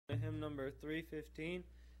Hymn number 315.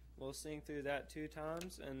 We'll sing through that 2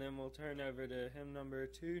 times, and then we'll turn over to hymn number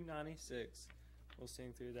 296. We'll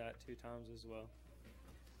sing through that 2 times as well.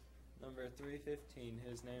 Number 315,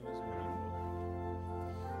 His Name is Wonderful.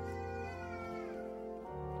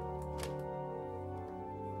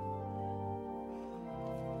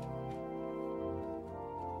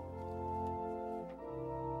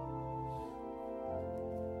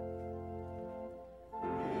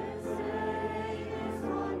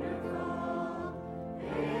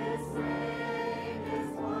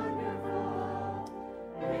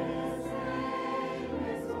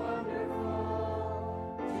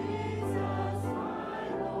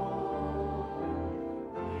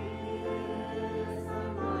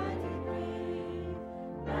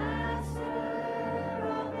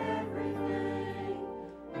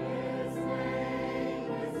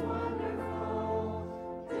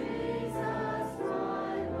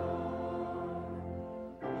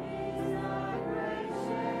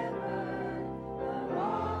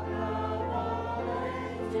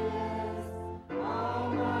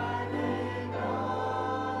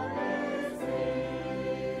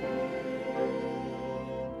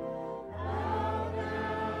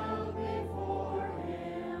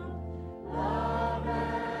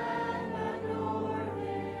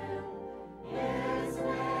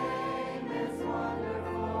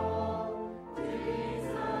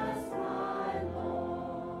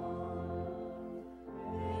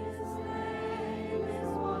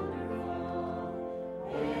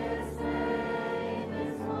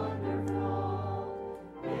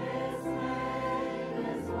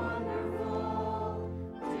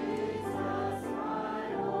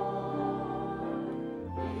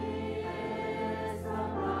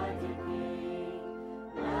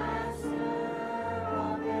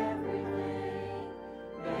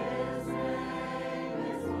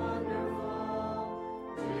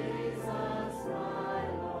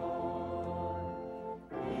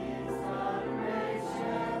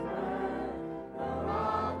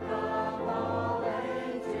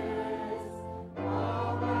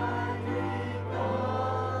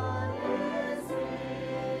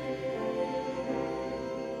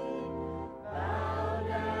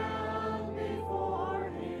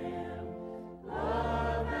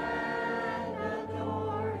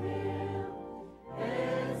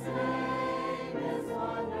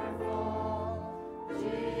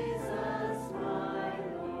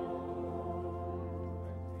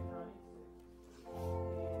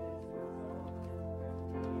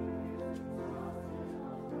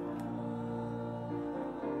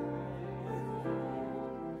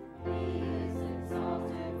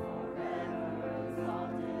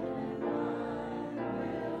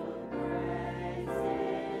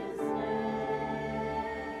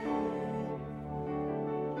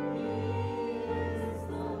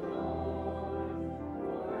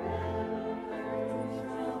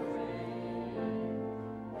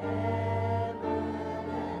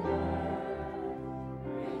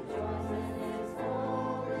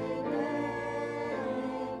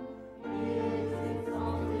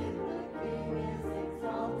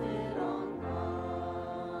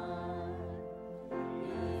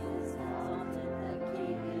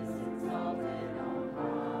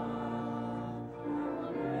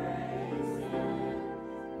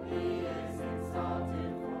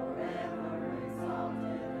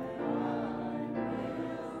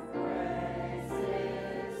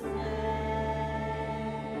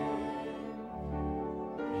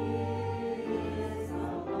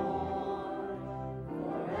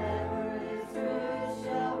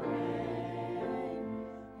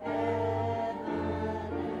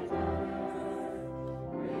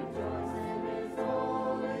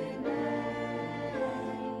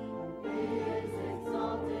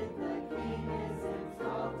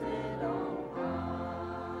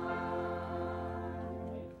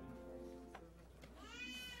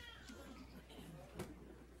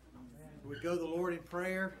 We go to the Lord in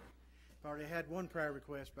prayer. I've already had one prayer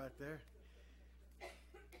request back there.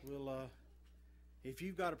 We'll, if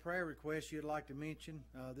you've got a prayer request you'd like to mention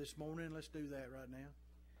this morning, let's do that right now.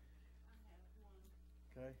 I have one.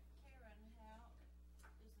 Okay. Karen Howe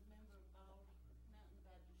is a member of Bald Mountain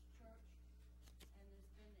Baptist Church and has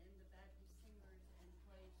been in the Baptist Singers and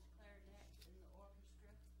plays clarinet in the orchestra.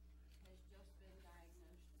 Has just been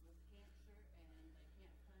diagnosed with cancer and they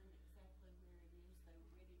can't find exactly where it is. They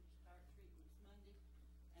were ready to start treatments Monday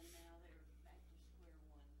and now they're back to square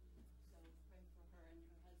one. So pray for her and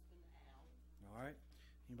her husband Al. All right.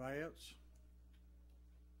 Anybody else?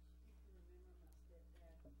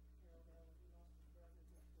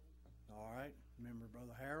 All right. Remember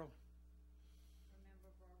Brother Harold?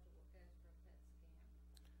 Remember Barbara Castro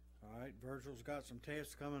pet right, Virgil's got some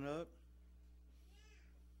tests coming up.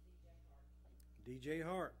 DJ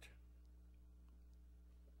Hart.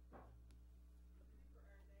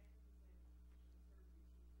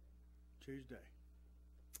 Tuesday.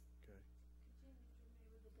 Okay.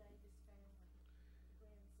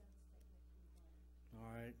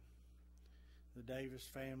 All right. The Davis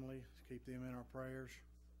family, keep them in our prayers.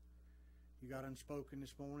 You got unspoken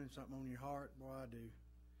this morning, something on your heart? Boy, I do.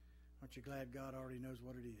 Aren't you glad God already knows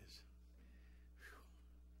what it is?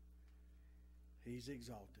 Whew. He's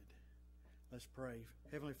exalted. Let's pray.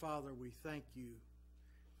 Heavenly Father, we thank you.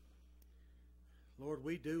 Lord,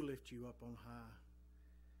 we do lift you up on high.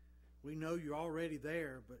 We know you're already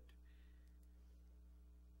there, but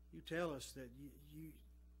you tell us that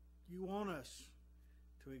you want us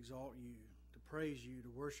to exalt you, to praise you, to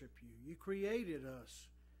worship you. You created us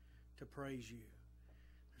to praise you.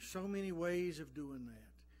 There's so many ways of doing that.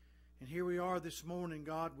 And here we are this morning,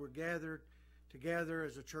 God. We're gathered together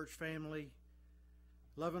as a church family,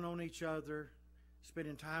 loving on each other,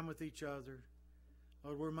 spending time with each other.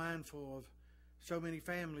 Lord, we're mindful of so many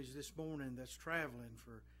families this morning that's traveling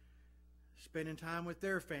for spending time with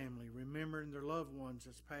their family, remembering their loved ones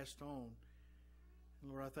that's passed on.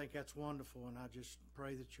 And Lord, I think that's wonderful, and I just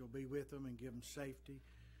pray that you'll be with them and give them safety.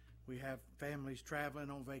 We have families traveling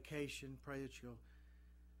on vacation. Pray that you'll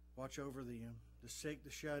watch over them, the sick, the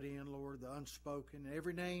shut in, Lord, the unspoken,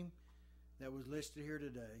 every name that was listed here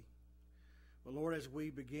today. But Lord, as we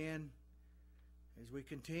begin, as we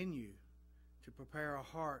continue to prepare our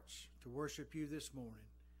hearts to worship you this morning,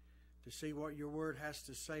 to see what your word has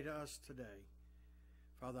to say to us today,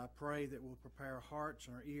 Father, I pray that we'll prepare our hearts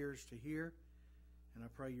and our ears to hear, and I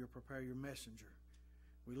pray you'll prepare your messenger.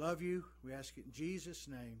 We love you. We ask it in Jesus'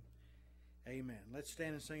 name. Amen. Let's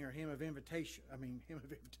stand and sing our hymn of invitation.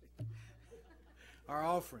 Our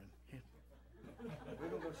offering. We're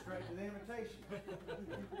going to go straight to the invitation.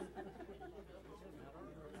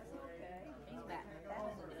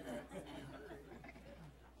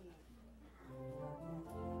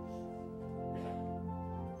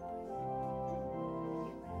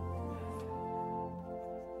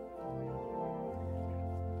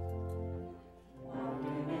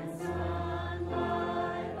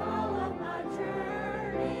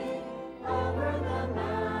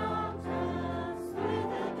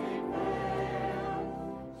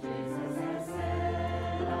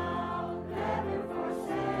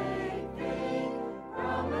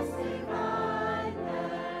 Promise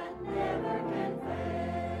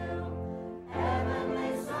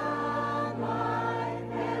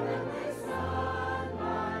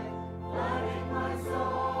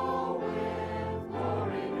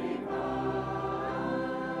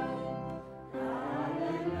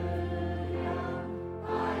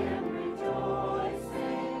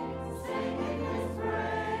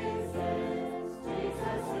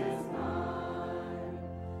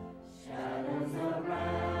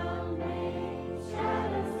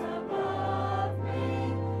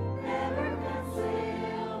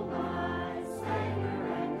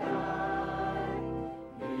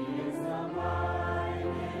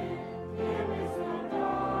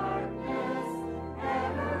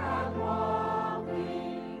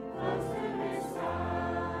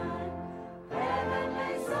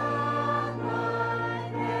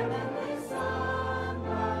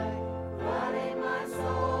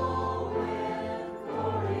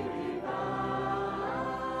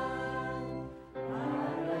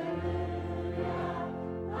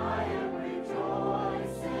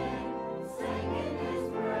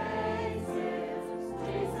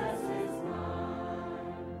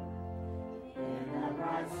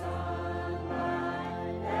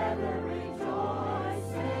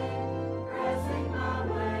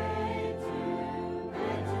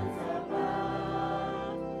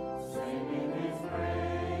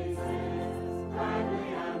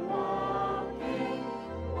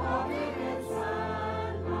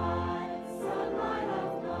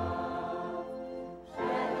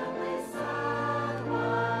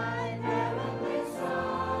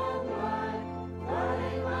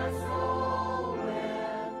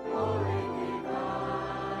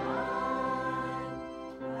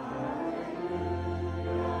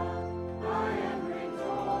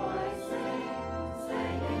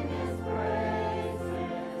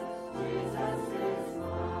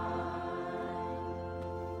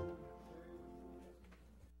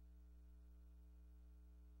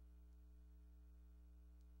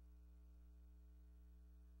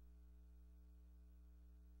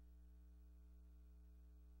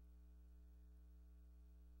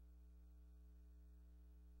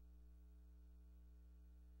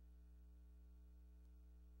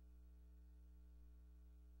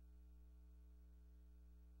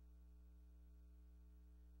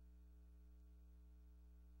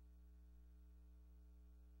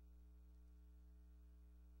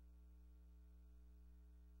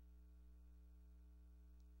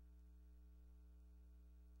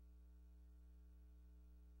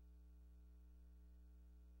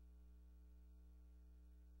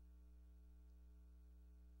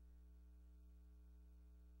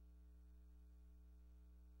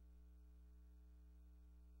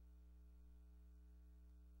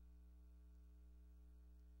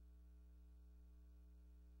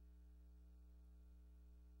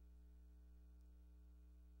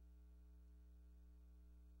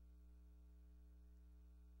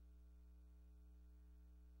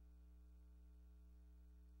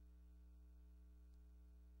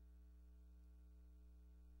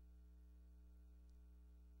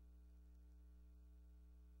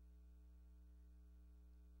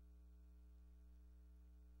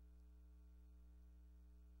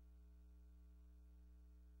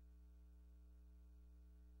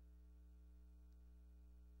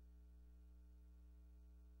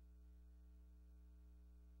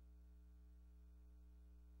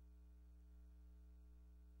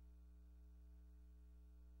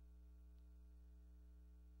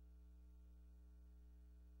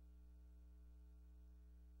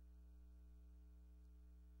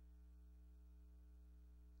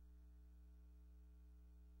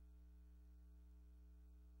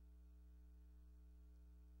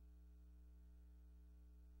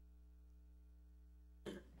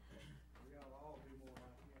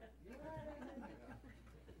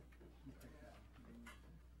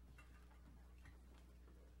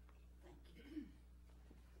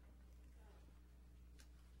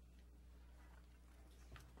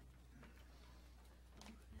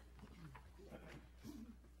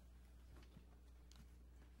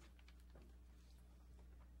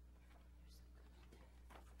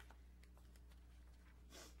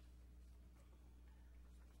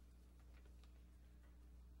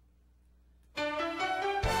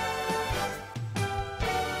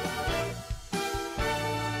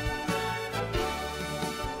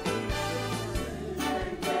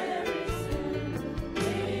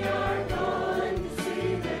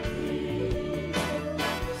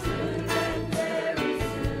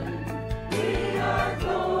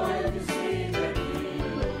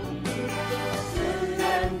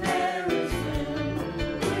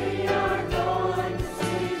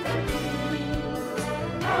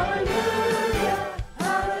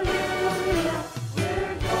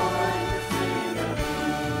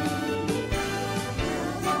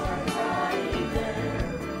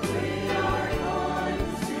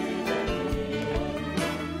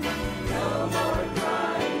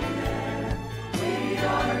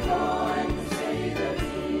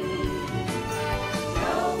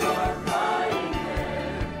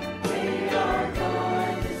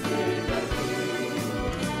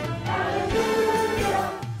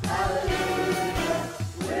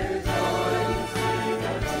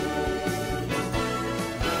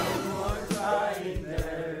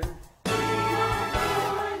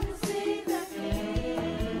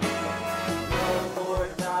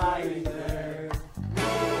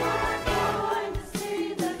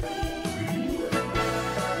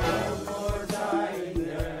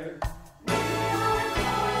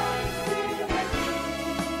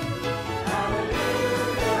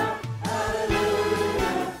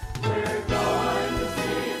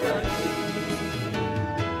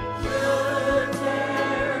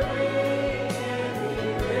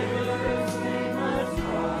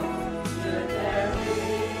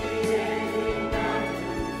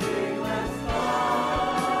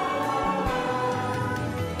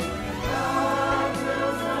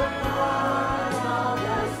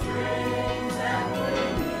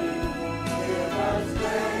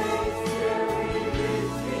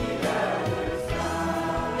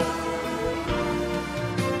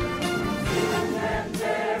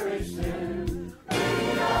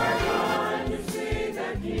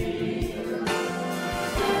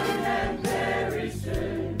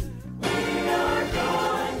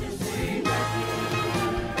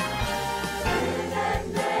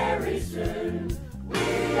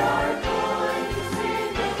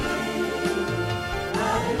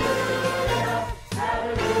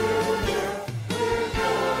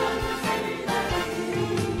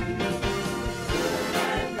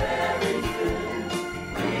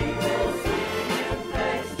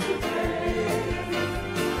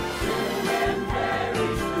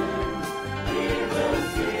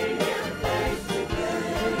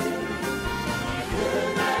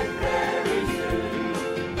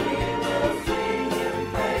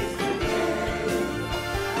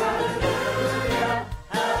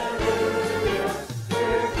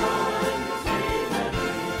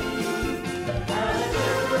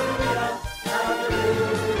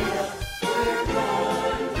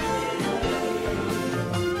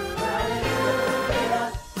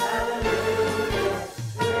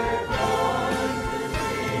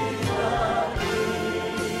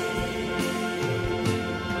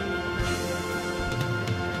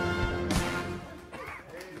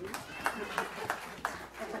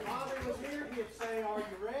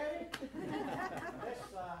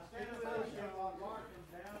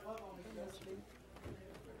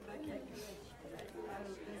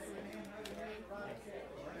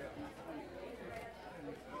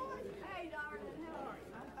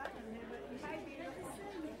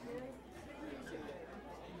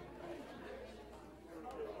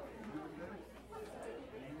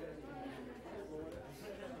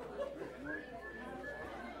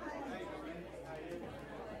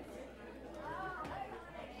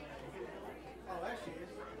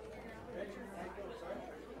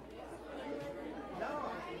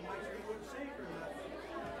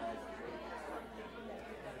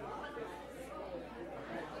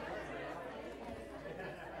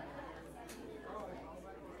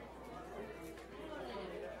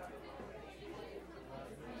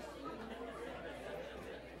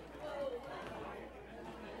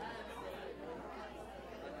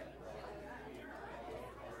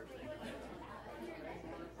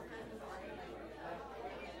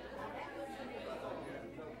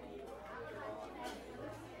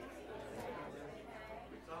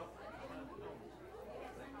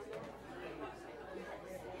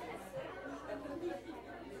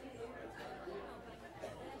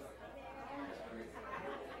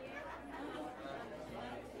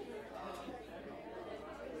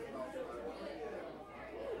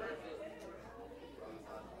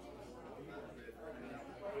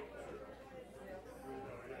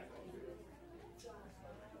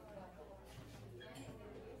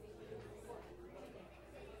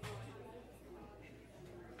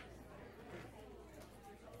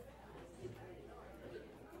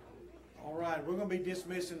right, we're going to be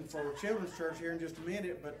dismissing for Children's Church here in just a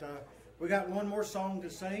minute, but we got one more song to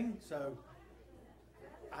sing. So,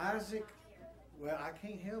 Isaac, well, I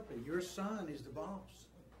can't help it. Your son is the boss.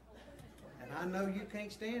 And I know you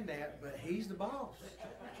can't stand that, but he's the boss.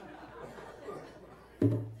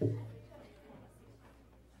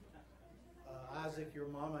 Isaac, your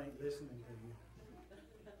mama ain't listening to you.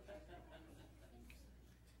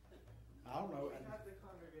 I don't know.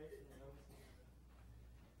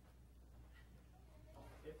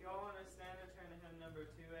 If y'all want to stand and turn to hymn number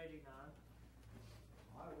 289.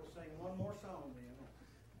 All right, we'll sing one more song then.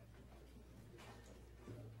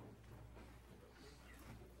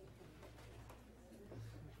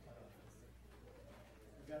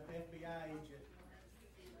 We got the FBI agent.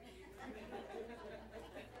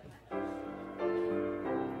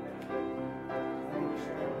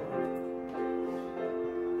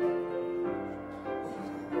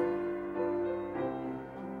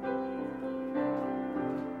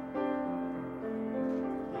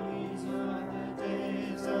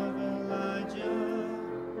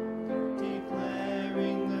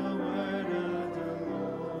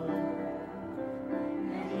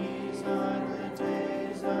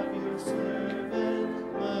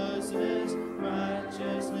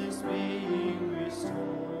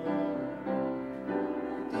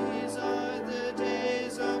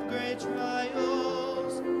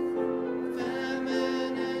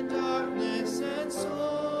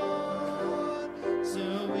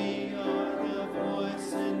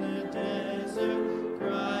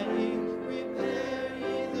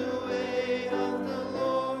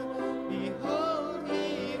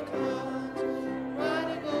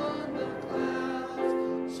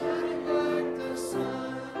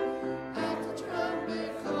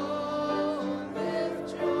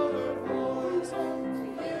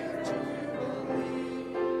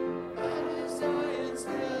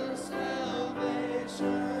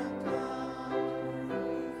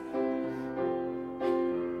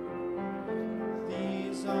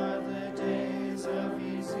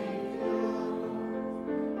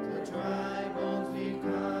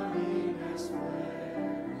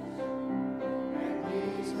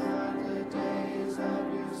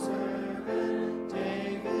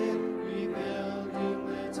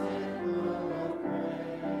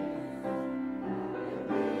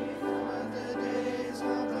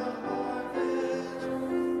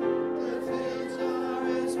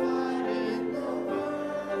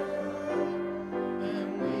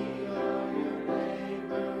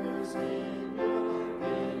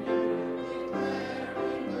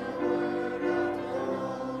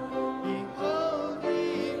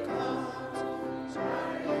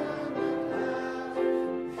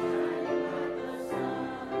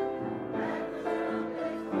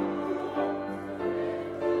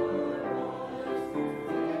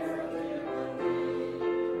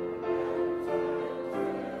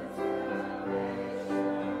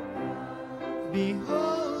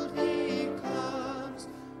 Behold, he comes,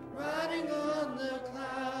 riding on the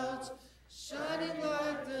clouds, shining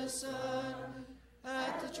like the sun.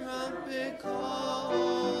 At the trumpet call,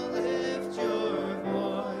 lift your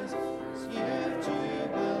voice, you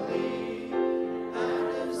jubilee.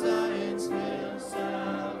 Out of Zion's hill,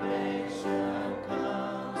 salvation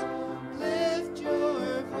comes. Lift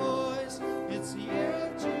your voice, it's the year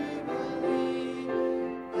of jubilee.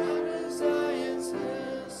 Out of Zion's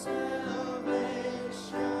hill, salvation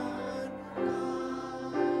comes.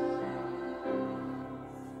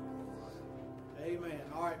 Amen.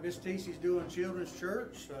 All right, Miss Tc's doing Children's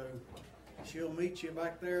Church, so she'll meet you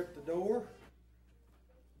back there at the door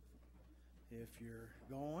if you're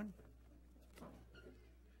going.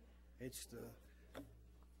 It's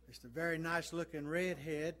the very nice looking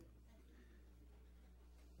redhead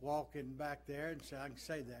walking back there, and so I can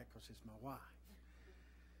say that because it's my wife.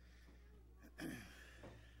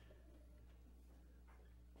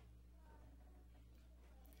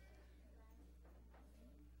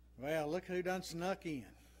 Well, look who done snuck in.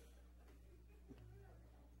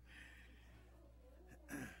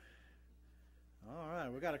 All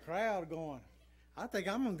right, we got a crowd going. I think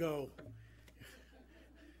I'm going to go.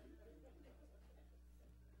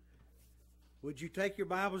 Would you take your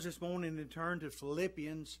Bibles this morning and turn to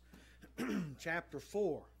Philippians chapter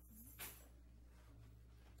 4?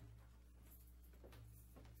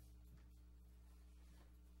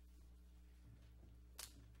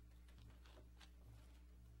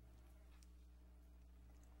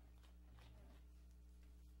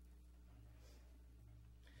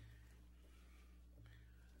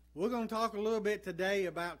 We're going to talk a little bit today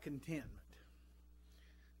about contentment.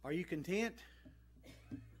 Are you content?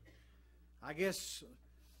 I guess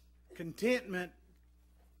contentment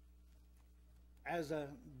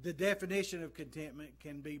the definition of contentment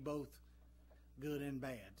can be both good and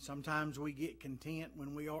bad. Sometimes we get content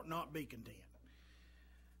when we ought not be content.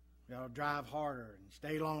 We ought to drive harder and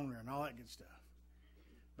stay longer and all that good stuff.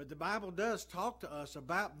 But the Bible does talk to us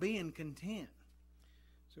about being content.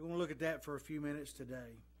 So we're going to look at that for a few minutes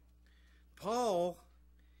today. Paul,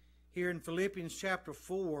 here in Philippians chapter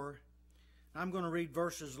 4, I'm going to read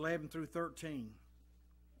verses 11 through 13.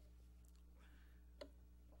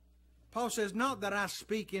 Paul says, "Not that I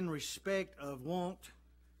speak in respect of want,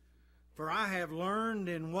 for I have learned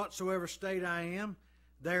in whatsoever state I am,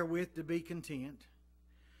 therewith to be content.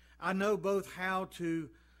 I know both how to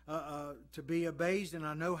be abased, and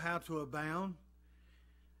I know how to abound.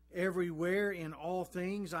 Everywhere in all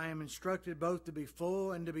things I am instructed both to be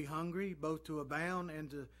full and to be hungry, both to abound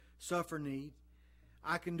and to suffer need.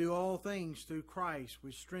 I can do all things through Christ,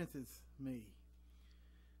 which strengtheneth me."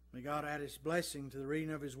 May God add His blessing to the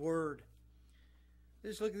reading of His Word.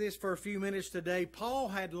 Let's look at this for a few minutes today. Paul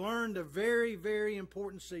had learned a very, very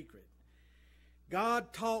important secret.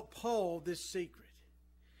 God taught Paul this secret.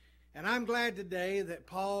 And I'm glad today that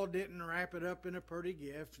Paul didn't wrap it up in a pretty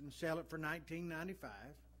gift and sell it for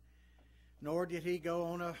 $19.95. Nor did he go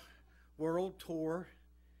on a world tour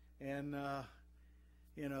and,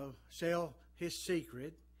 sell his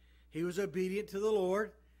secret. He was obedient to the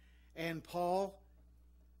Lord. And Paul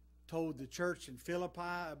told the church in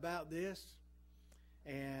Philippi about this.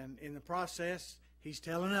 And in the process, he's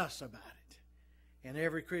telling us about it. And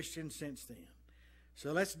every Christian since then.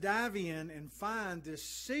 So let's dive in and find this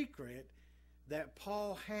secret that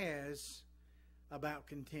Paul has about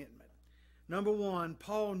contentment. Number one,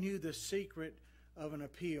 Paul knew the secret of an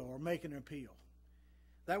appeal or making an appeal.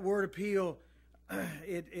 That word appeal,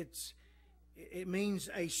 it means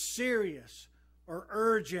a serious or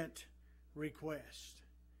urgent request.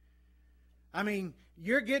 I mean,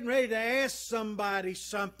 you're getting ready to ask somebody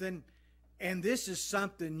something, and this is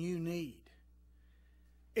something you need.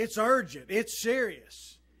 It's urgent. It's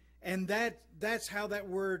serious. And that's how that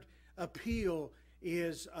word appeal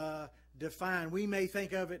is defined. We may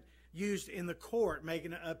think of it used in the court,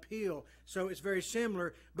 making an appeal. So it's very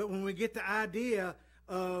similar. But when we get the idea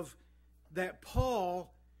of that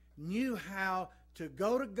Paul knew how to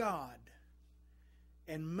go to God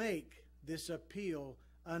and make this appeal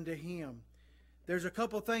unto Him. There's a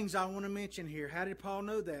couple things I want to mention here. How did Paul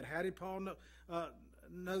know that? How did Paul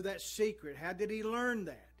know that secret? How did he learn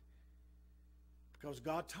that? Because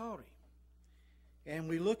God taught him. And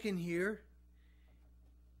we look in here,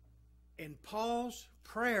 and Paul's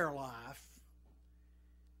prayer life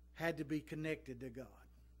had to be connected to God.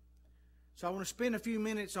 So I want to spend a few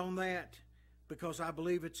minutes on that because I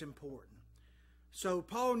believe it's important. So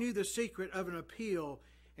Paul knew the secret of an appeal,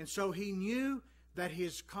 and so he knew that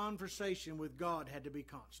his conversation with God had to be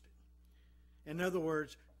constant. In other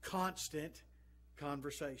words, constant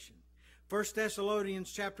conversation. 1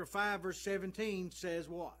 Thessalonians chapter 5 verse 17 says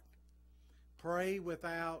what? Pray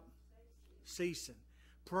without ceasing.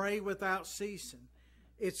 Pray without ceasing.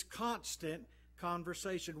 It's constant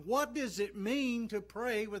conversation. What does it mean to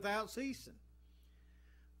pray without ceasing?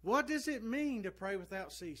 What does it mean to pray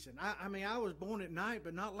without ceasing? I mean, I was born at night,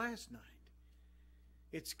 but not last night.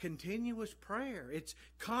 It's continuous prayer. It's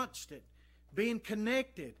constant, being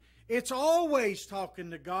connected. It's always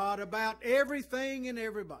talking to God about everything and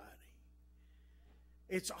everybody.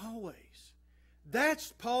 It's always.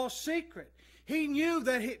 That's Paul's secret. He knew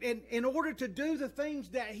that in order to do the things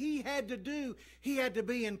that he had to do, he had to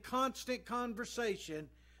be in constant conversation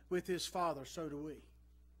with his Father. So do we.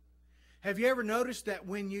 Have you ever noticed that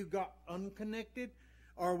when you got unconnected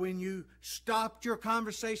or when you stopped your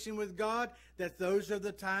conversation with God, that those are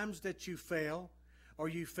the times that you fail, or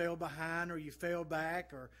you fell behind, or you fell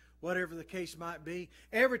back, or whatever the case might be?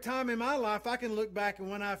 Every time in my life I can look back,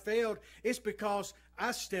 and when I failed, it's because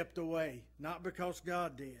I stepped away, not because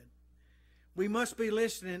God did. We must be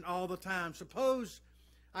listening all the time. Suppose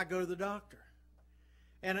I go to the doctor,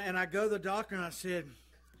 and I go to the doctor and I said,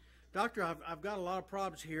 "Doctor, I've got a lot of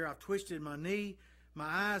problems here. I've twisted my knee, my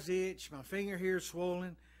eyes itch, my finger here is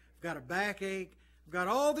swollen, I've got a backache, I've got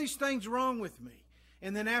all these things wrong with me."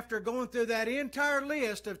 And then after going through that entire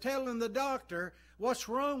list of telling the doctor what's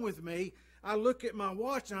wrong with me, I look at my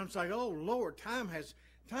watch and I'm like, "Oh Lord, time's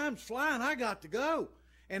flying. I got to go."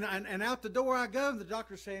 And out the door I go, and the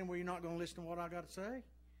doctor's saying, "Well, you're not going to listen to what I got to say?"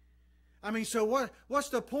 I mean, so what's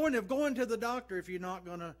the point of going to the doctor if you're not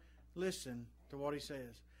going to listen to what he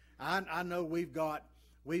says? I know we've got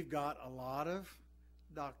a lot of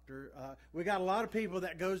we got a lot of people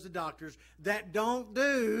that goes to doctors that don't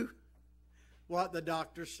do what the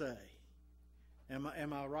doctors say.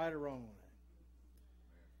 Am I right or wrong on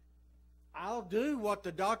that? I I'll do what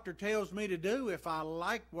the doctor tells me to do if I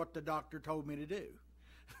like what the doctor told me to do.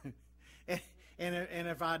 and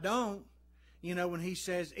if I don't, you know, when he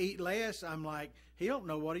says eat less, I'm like, he don't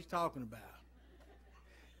know what he's talking about.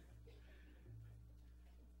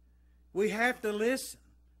 We have to listen.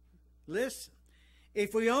 Listen.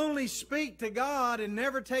 If we only speak to God and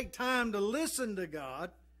never take time to listen to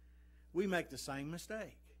God, we make the same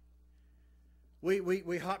mistake.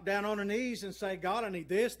 We hop down on our knees and say, God, I need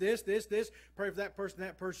this. Pray for that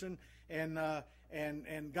person, and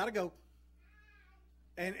gotta go.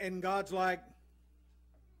 And God's like,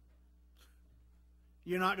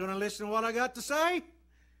 you're not going to listen to what I got to say?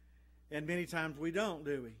 And many times we don't,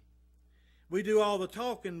 do we? We do all the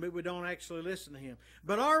talking, but we don't actually listen to Him.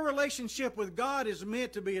 But our relationship with God is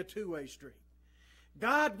meant to be a two-way street.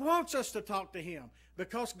 God wants us to talk to Him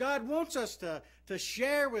because God wants us to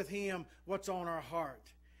share with Him what's on our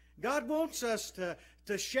heart. God wants us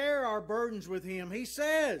to share our burdens with Him. He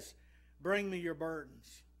says, bring me your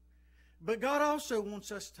burdens. But God also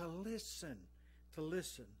wants us to listen,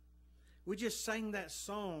 We just sang that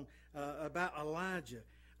song about Elijah.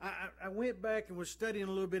 I went back and was studying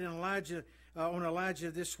a little bit on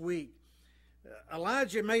Elijah this week.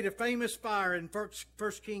 Elijah made a famous fire in 1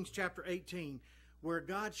 Kings chapter 18 where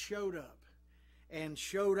God showed up and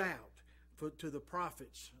showed out to the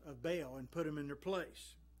prophets of Baal and put them in their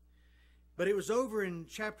place. But it was over in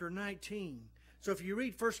chapter 19. So if you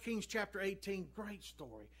read 1 Kings chapter 18, great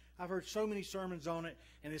story. I've heard so many sermons on it,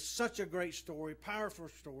 and it's such a great story, powerful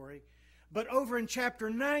story. But over in chapter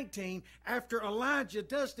 19, after Elijah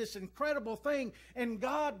does this incredible thing, and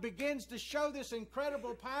God begins to show this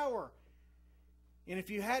incredible power. And if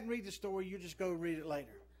you hadn't read the story, you just go read it later.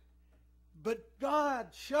 But God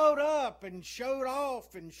showed up and showed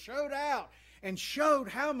off and showed out and showed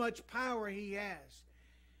how much power He has.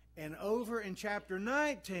 And over in chapter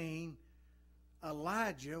 19,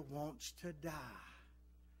 Elijah wants to die.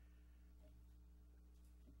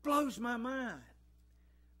 Blows my mind.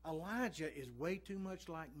 Elijah is way too much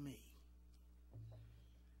like me.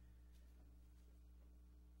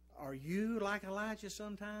 Are you like Elijah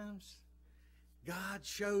sometimes? God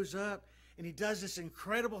shows up and He does this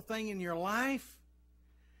incredible thing in your life.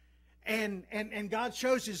 And God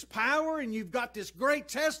shows His power and you've got this great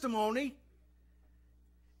testimony.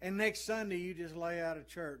 And next Sunday you just lay out of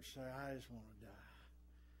church and say, I just want to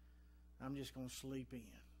die. I'm just going to sleep in.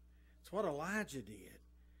 It's what Elijah did.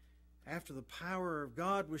 After the power of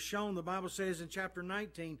God was shown, the Bible says in chapter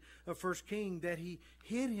 19 of 1 Kings that he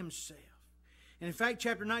hid himself. And in fact,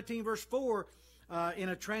 chapter 19, verse 4, in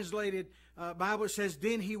a translated Bible, it says,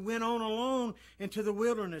 Then he went on alone into the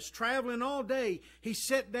wilderness, traveling all day. He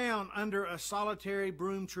sat down under a solitary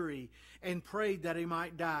broom tree and prayed that he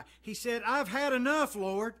might die. He said, I've had enough,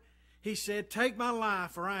 Lord. He said, Take my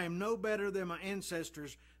life, for I am no better than my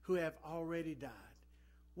ancestors who have already died.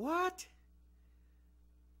 What?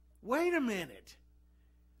 Wait a minute.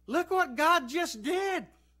 Look what God just did.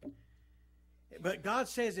 But God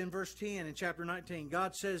says in verse 10 in chapter 19,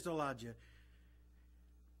 God says to Elijah,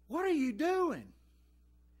 what are you doing?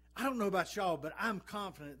 I don't know about y'all, but I'm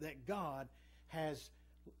confident that God has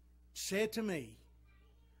said to me,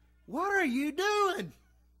 what are you doing?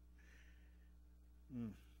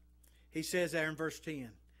 He says there in verse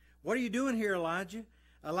 10, what are you doing here, Elijah?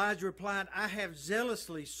 Elijah replied, I have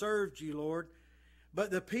zealously served you, Lord. But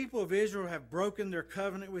the people of Israel have broken their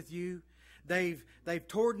covenant with you. They've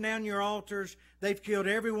torn down your altars. They've killed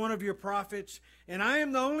every one of your prophets. And I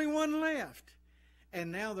am the only one left.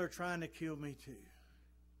 And now they're trying to kill me too.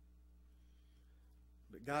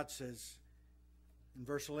 But God says in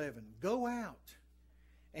verse 11, Go out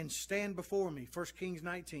and stand before me. 1 Kings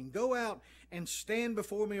 19. Go out and stand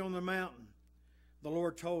before me on the mountain, the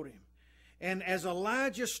Lord told him. And as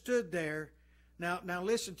Elijah stood there, Now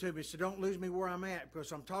listen to me, so don't lose me where I'm at,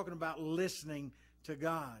 because I'm talking about listening to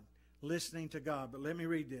God. Listening to God. But let me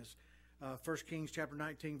read this. 1 Kings chapter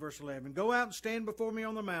 19, verse 11. Go out and stand before me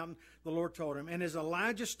on the mountain, the Lord told him. And as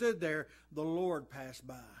Elijah stood there, the Lord passed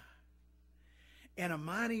by. And a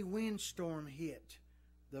mighty windstorm hit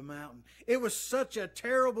the mountain. It was such a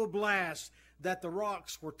terrible blast that the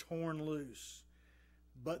rocks were torn loose.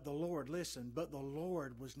 But the Lord, listen, but the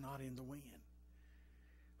Lord was not in the wind.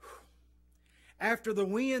 After the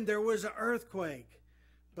wind, there was an earthquake,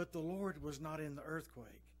 but the Lord was not in the earthquake.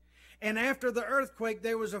 And after the earthquake,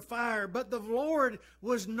 there was a fire, but the Lord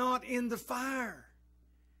was not in the fire.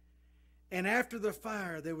 And after the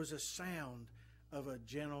fire, there was a sound of a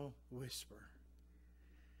gentle whisper.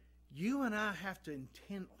 You and I have to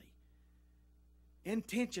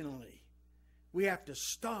intentionally, we have to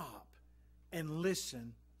stop and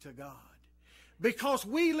listen to God. Because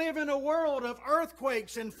we live in a world of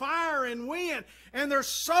earthquakes and fire and wind, and there's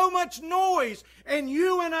so much noise, and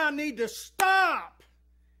you and I need to stop.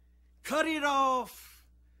 Cut it off.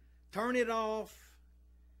 Turn it off.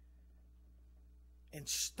 And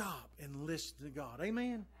stop and listen to God.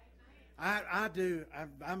 Amen? I do.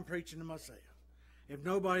 I'm preaching to myself. If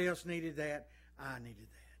nobody else needed that, I needed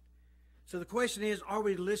that. So the question is, are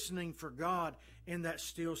we listening for God in that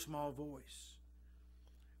still small voice?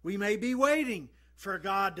 We may be waiting for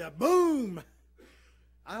God to boom.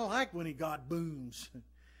 I like when God booms.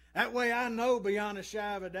 That way I know beyond a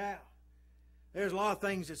shadow of a doubt. There's a lot of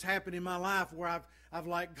things that's happened in my life where I've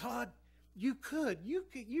like, God, you could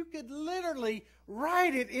literally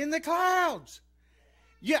write it in the clouds.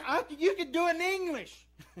 Yeah, you could do it in English.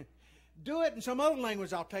 Do it in some other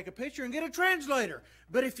language. I'll take a picture and get a translator.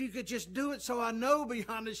 But if you could just do it so I know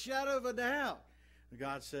beyond a shadow of a doubt.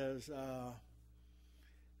 God says,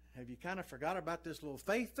 have you kind of forgot about this little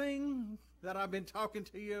faith thing that I've been talking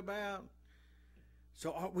to you about?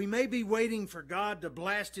 So we may be waiting for God to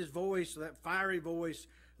blast His voice, that fiery voice,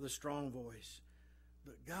 the strong voice.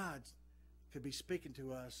 But God could be speaking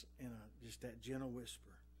to us in just that gentle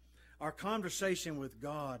whisper. Our conversation with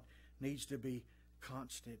God needs to be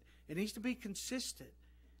constant. It needs to be consistent.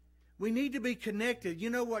 We need to be connected. You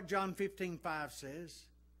know what John 15:5 says?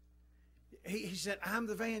 He said, I'm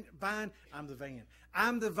the vine, I'm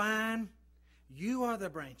the vine, you are the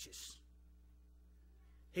branches.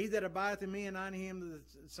 He that abideth in me and I in him,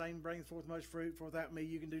 the same bringeth forth much fruit, for without me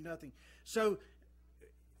you can do nothing. So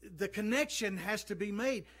the connection has to be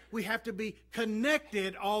made. We have to be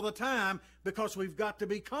connected all the time because we've got to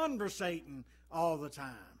be conversating all the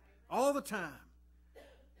time. All the time.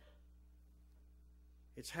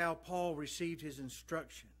 It's how Paul received his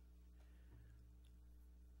instruction.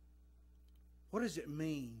 What does it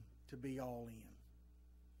mean to be all in?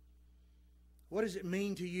 What does it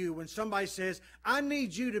mean to you when somebody says, I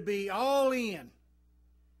need you to be all in?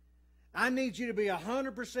 I need you to be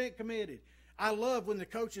 100% committed. I love when the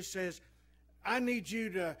coaches says, I need you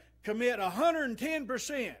to commit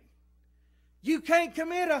 110%. You can't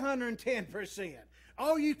commit 110%.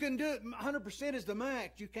 All you can do, 100% is the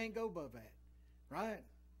max. You can't go above that. Right?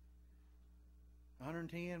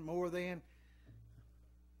 110, more than.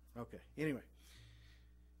 Okay, anyway.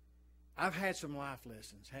 I've had some life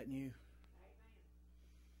lessons, hadn't you?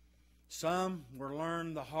 Some were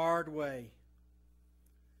learned the hard way.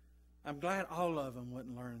 I'm glad all of them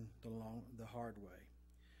wouldn't learn the hard way.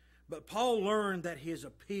 But Paul learned that his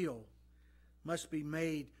appeal must be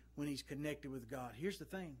made when he's connected with God. Here's the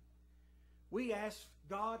thing. We ask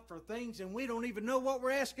God for things and we don't even know what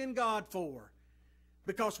we're asking God for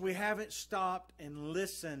because we haven't stopped and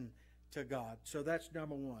listened to God. So that's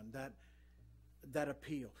number one, that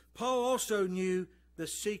appeal. Paul also knew the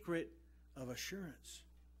secret of assurance.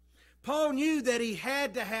 Paul knew that he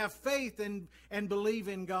had to have faith and believe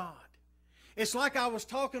in God. It's like I was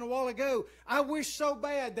talking a while ago. I wish so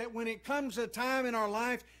bad that when it comes a time in our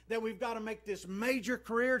life that we've got to make this major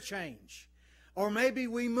career change, or maybe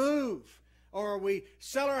we move, or we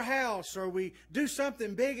sell our house, or we do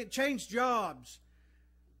something big and change jobs.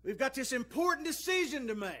 We've got this important decision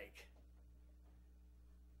to make.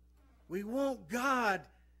 We want God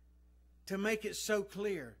to make it so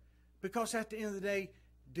clear. Because at the end of the day,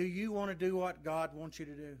 do you want to do what God wants you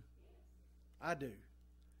to do? I do.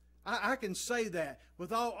 I can say that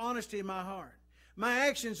with all honesty in my heart. My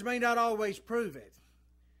actions may not always prove it.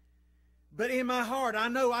 But in my heart, I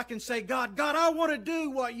know I can say, God, I want to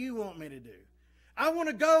do what you want me to do. I want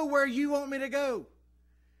to go where you want me to go.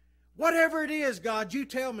 Whatever it is, God, you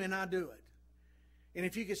tell me and I do it. And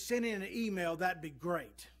if you could send in an email, that'd be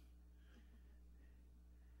great.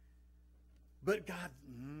 But God,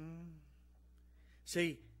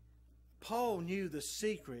 see, Paul knew the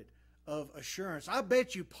secret of assurance. I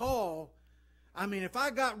bet you Paul, if I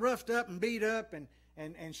got roughed up and beat up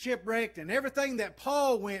and shipwrecked and everything that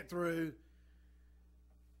Paul went through,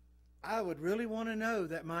 I would really want to know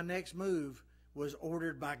that my next move was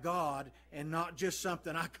ordered by God and not just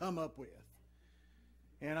something I come up with.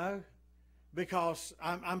 You know? Because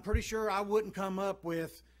I'm pretty sure I wouldn't come up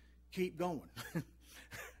with keep going.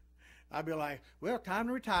 I'd be like, well, time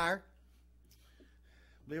to retire.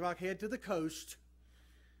 I believe I'll head to the coast.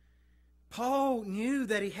 Paul knew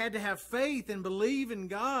that he had to have faith and believe in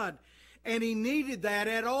God. And he needed that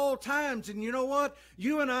at all times. And you know what?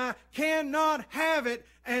 You and I cannot have it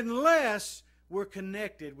unless we're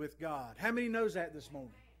connected with God. How many knows that this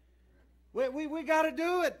morning? We got to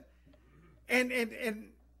do it. And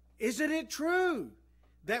isn't it true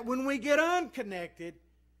that when we get unconnected,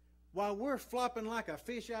 while we're flopping like a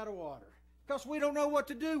fish out of water, Because we don't know what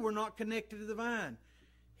to do. We're not connected to the vine.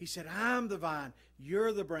 He said, I'm the vine.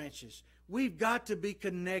 You're the branches. We've got to be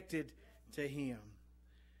connected to Him.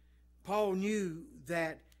 Paul knew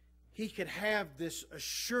that he could have this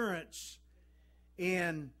assurance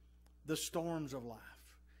in the storms of life.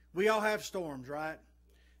 We all have storms, right?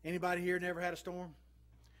 Anybody here never had a storm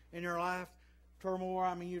in your life? Turmoil,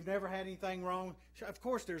 I mean, you've never had anything wrong? Of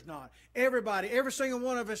course there's not. Everybody, every single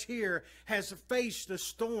one of us here has faced a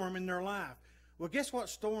storm in their life. Well, guess what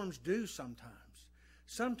storms do sometimes?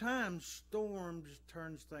 Sometimes storms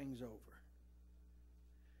turns things over.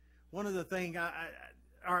 One of the things,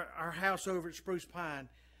 our house over at Spruce Pine,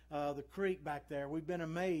 the creek back there, we've been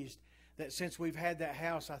amazed that since we've had that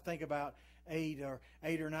house, I think about 8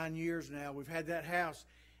 or 9 years now, we've had that house,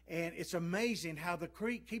 and it's amazing how the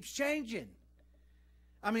creek keeps changing.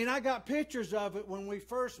 I mean, I got pictures of it when we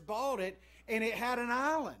first bought it, and it had an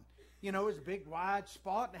island. You know, it was a big wide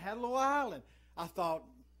spot, and it had a little island. I thought,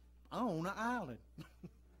 I own an island.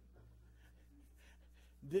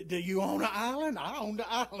 Do you own an island? I own the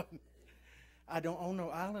island. I don't own no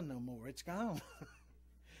island no more. It's gone.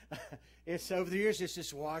 It's over the years, it's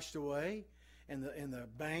just washed away, and the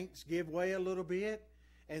banks give way a little bit,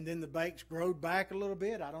 and then the banks grow back a little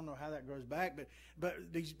bit. I don't know how that grows back, but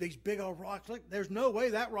these big old rocks, look, there's no way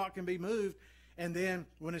that rock can be moved. And then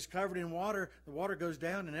when it's covered in water, the water goes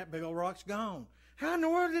down, and that big old rock's gone. How in the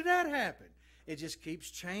world did that happen? It just keeps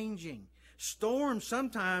changing. Storms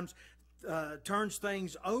sometimes turns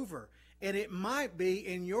things over, and it might be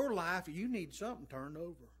in your life you need something turned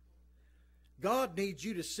over. God needs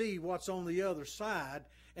you to see what's on the other side,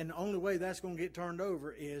 and the only way that's going to get turned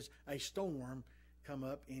over is a storm come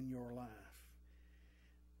up in your life.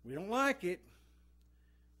 We don't like it,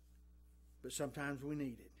 but sometimes we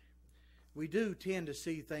need it. We do tend to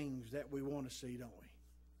see things that we want to see, don't we?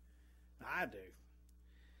 I do.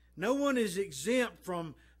 No one is exempt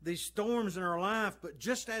from these storms in our life, but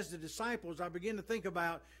just as the disciples, I begin to think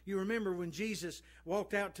about, you remember when Jesus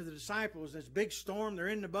walked out to the disciples, this big storm, they're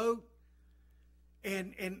in the boat,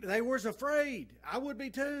 and they was afraid. I would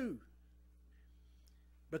be too.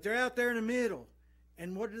 But they're out there in the middle.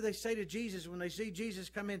 And what do they say to Jesus when they see Jesus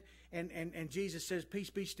come in and Jesus says,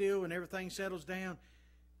 peace be still, and everything settles down?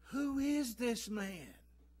 Who is this man?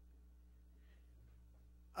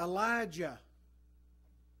 Elijah.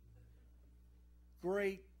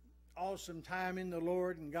 Great, awesome time in the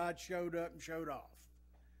Lord, and God showed up and showed off.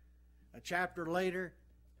 A chapter later,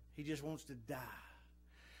 he just wants to die.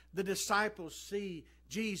 The disciples see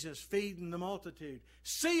Jesus feeding the multitude,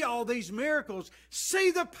 see all these miracles,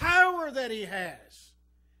 see the power that he has.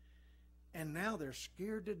 And now they're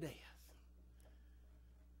scared to death.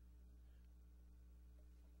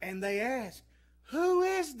 And they ask, who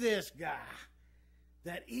is this guy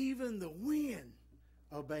that even the wind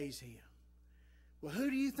obeys him? Well, who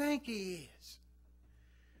do you think he is?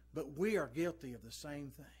 But we are guilty of the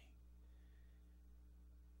same thing.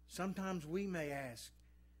 Sometimes we may ask,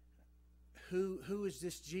 who is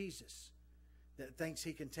this Jesus that thinks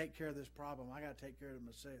he can take care of this problem? I got to take care of it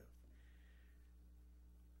myself.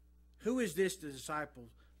 Who is this, the disciples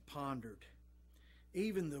pondered?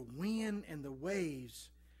 Even the wind and the waves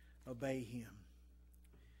obey him.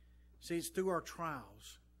 See, it's through our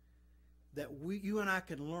trials that you and I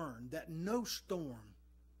can learn that no storm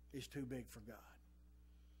is too big for God.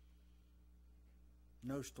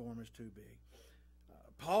 No storm is too big.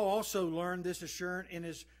 Paul also learned this assurance in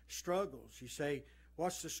his struggles. You say,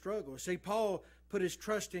 what's the struggle? See, Paul put his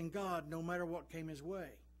trust in God no matter what came his way.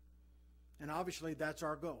 And obviously that's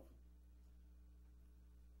our goal.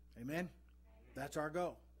 Amen? That's our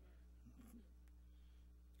goal.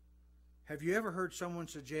 Have you ever heard someone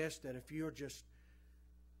suggest that if you'll just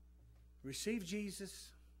receive Jesus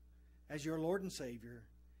as your Lord and Savior,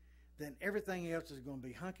 then everything else is going to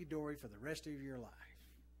be hunky-dory for the rest of your life?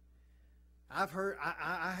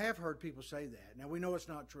 I have heard people say that. Now, we know it's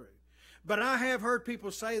not true. But I have heard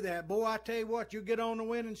people say that. Boy, I tell you what, you get on the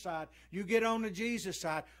winning side, you get on the Jesus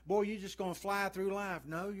side, boy, you're just going to fly through life.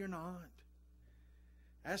 No, you're not.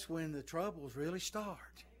 That's when the troubles really start.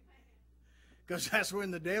 Because that's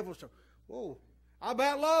when the devil starts. Whoa, I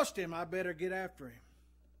about lost him. I better get after him.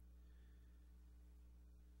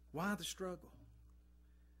 Why the struggle?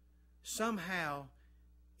 Somehow,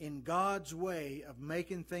 in God's way of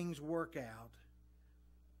making things work out,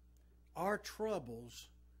 our troubles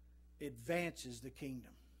advances the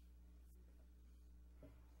kingdom.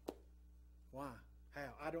 Why? How?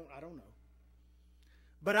 I don't know.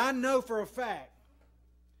 But I know for a fact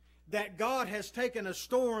that God has taken a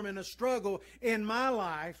storm and a struggle in my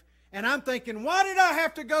life, and I'm thinking, why did I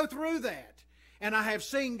have to go through that? And I have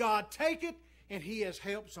seen God take it, and he has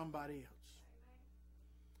helped somebody else.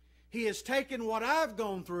 He has taken what I've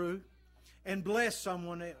gone through and blessed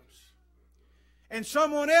someone else. And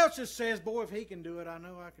someone else just says, boy, if he can do it, I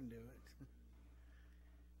know I can do it.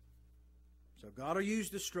 So God will use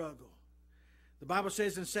the struggle. The Bible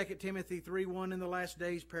says in 2 Timothy 3:1, in the last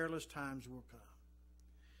days perilous times will come.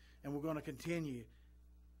 And we're going to continue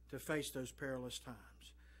to face those perilous times.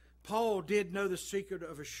 Paul did know the secret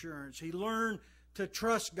of assurance. He learned to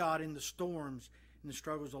trust God in the storms and the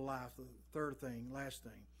struggles of life. The third thing, last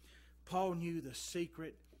thing. Paul knew the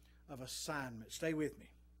secret of assignment. Stay with me.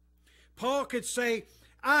 Paul could say,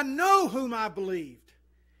 I know whom I believed,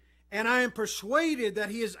 and I am persuaded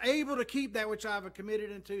that he is able to keep that which I have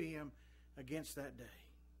committed unto him against that day.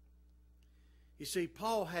 You see,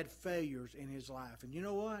 Paul had failures in his life. And you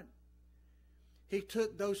know what? He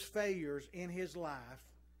took those failures in his life,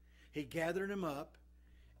 he gathered them up,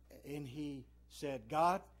 and he said,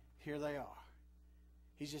 God, here they are.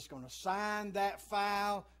 He's just going to sign that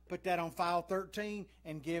file, put that on file 13,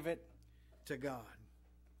 and give it to God.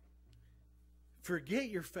 Forget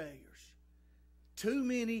your failures. Too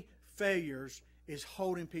many failures is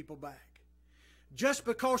holding people back. Just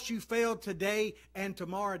because you failed today and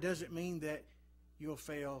tomorrow doesn't mean that you'll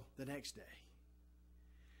fail the next day.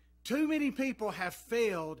 Too many people have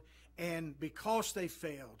failed, and because they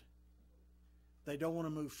failed, they don't want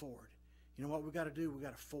to move forward. You know what we've got to do? We've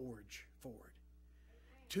got to forge forward.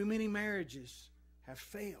 Too many marriages have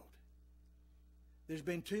failed. There's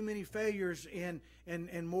been too many failures in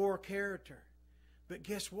moral character. But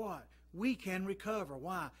guess what? We can recover.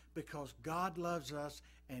 Why? Because God loves us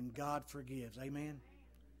and God forgives. Amen?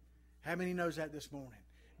 How many knows that this morning?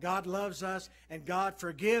 God loves us and God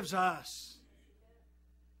forgives us.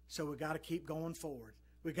 So we've got to keep going forward.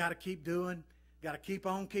 We've got to keep doing, got to keep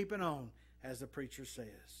on keeping on, as the preacher says.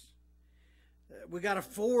 We've got to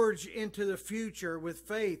forge into the future with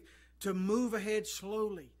faith to move ahead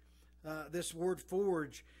slowly. This word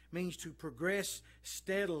forge means to progress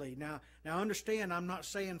steadily. Now understand, I'm not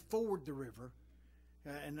saying ford the river.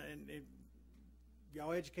 And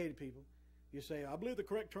y'all educated people, you say, I believe the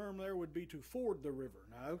correct term there would be to ford the river.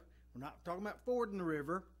 No, we're not talking about fording the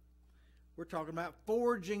river. We're talking about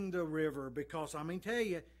forging the river, because I mean, tell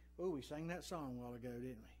you, we sang that song a while ago,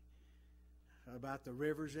 didn't we? About the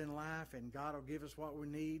rivers in life, and God will give us what we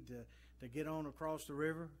need to get on across the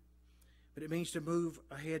river. But it means to move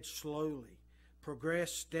ahead slowly,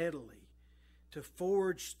 progress steadily, to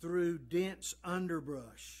forge through dense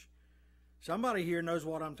underbrush. Somebody here knows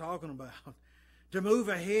what I'm talking about. To move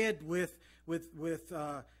ahead with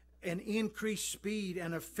an increased speed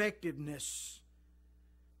and effectiveness.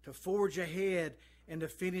 To forge ahead and to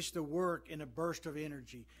finish the work in a burst of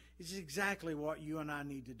energy. It's exactly what you and I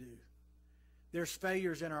need to do. There's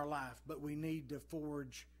failures in our life, but we need to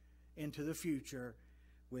forge into the future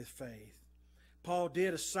with faith. Paul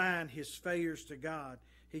did assign his failures to God.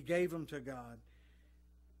 He gave them to God.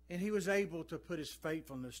 And he was able to put his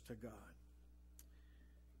faithfulness to God.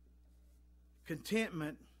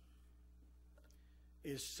 Contentment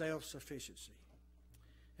is self-sufficiency.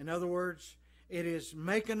 In other words, it is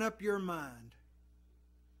making up your mind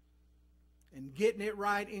and getting it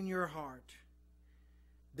right in your heart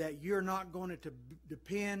that you're not going to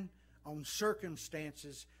depend on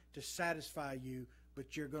circumstances to satisfy you,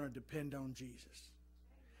 but you're going to depend on Jesus.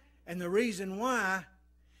 And the reason why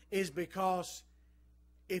is because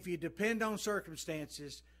if you depend on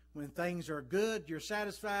circumstances, when things are good, you're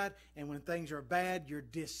satisfied, and when things are bad, you're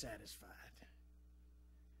dissatisfied.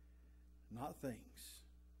 Not things.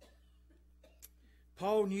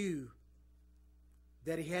 Paul knew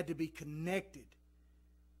that he had to be connected,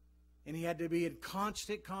 and he had to be in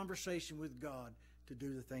constant conversation with God to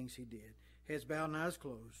do the things he did. Heads bowed and eyes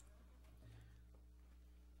closed.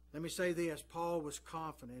 Let me say this. Paul was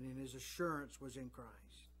confident, and his assurance was in Christ.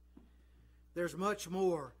 There's much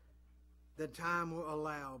more than time will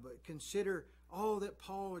allow, but consider all that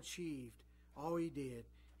Paul achieved, all he did.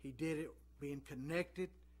 He did it being connected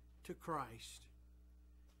to Christ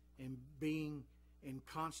and being in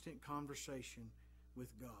constant conversation with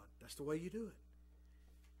God. That's the way you do it.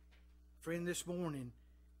 Friend, this morning,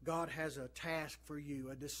 God has a task for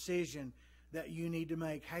you, a decision that you need to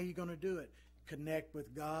make. How are you going to do it? Connect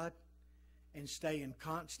with God and stay in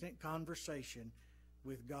constant conversation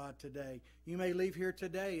with God today. You may leave here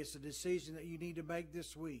today. It's a decision that you need to make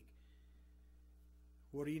this week.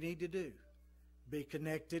 What do you need to do? Be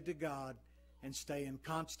connected to God and stay in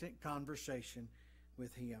constant conversation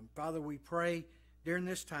with Him. Father, we pray during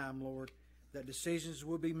this time, Lord, that decisions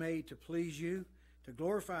will be made to please You, to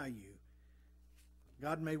glorify You.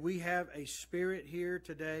 God, may we have a spirit here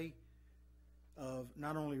today of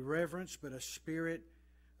not only reverence, but a spirit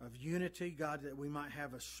of unity, God, that we might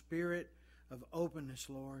have a spirit of openness,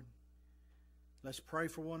 Lord. Let's pray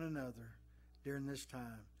for one another during this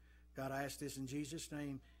time. God, I ask this in Jesus'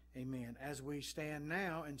 name, amen. As we stand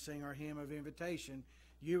now and sing our hymn of invitation,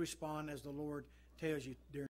 you respond as the Lord tells you during